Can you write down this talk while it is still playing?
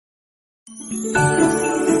It's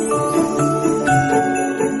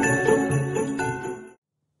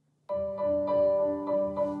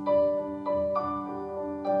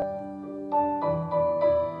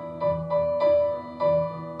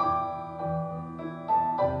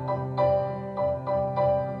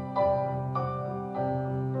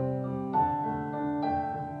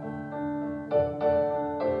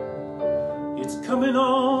coming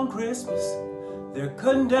on Christmas, they're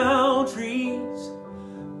cutting down trees,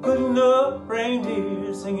 putting up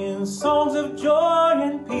reindeer, singing songs of joy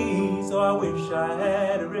and peace. Oh, I wish I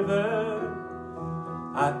had a river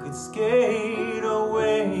I could skate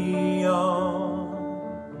away on.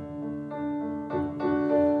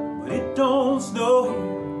 But it don't snow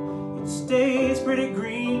here, it stays pretty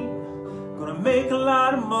green. Gonna make a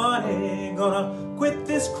lot of money, gonna quit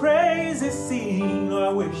this crazy scene. Oh,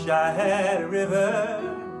 I wish I had a river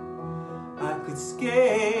I could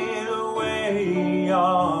skate away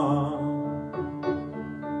on.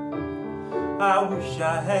 I wish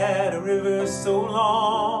I had a river so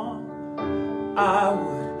long I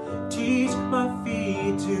would teach my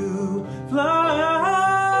feet to fly.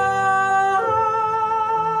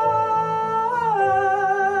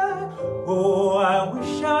 Oh, I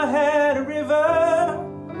wish I had a river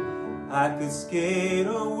I could skate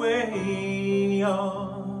away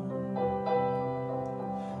on.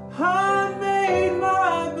 I made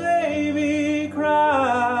my baby cry.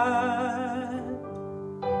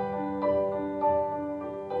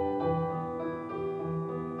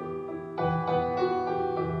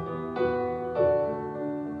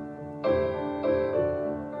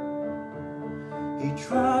 He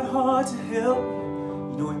tried hard to help me,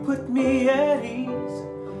 you know, he put me at ease.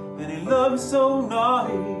 And he loved me so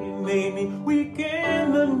naughty, it made me weak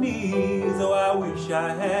in the knees. Oh, I wish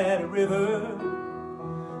I had a river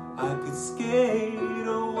I could skate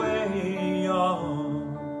away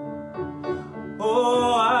on.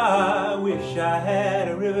 Oh, I wish I had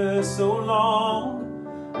a river so long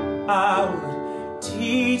I would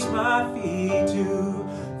teach my feet to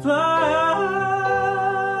fly.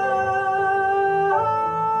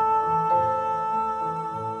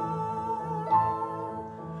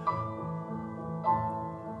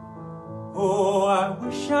 Oh, I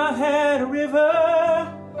wish I had a river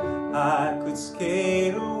I could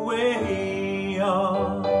skate away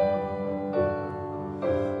on.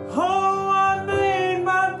 Oh, I made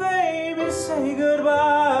my baby say goodbye.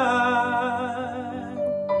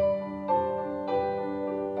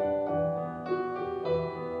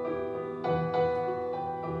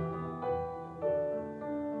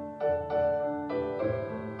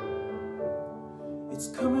 It's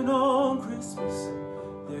coming on Christmas,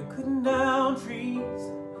 they're cutting down trees,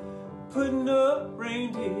 putting up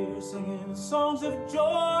reindeer, singing songs of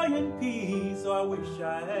joy and peace. Oh, I wish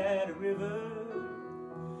I had a river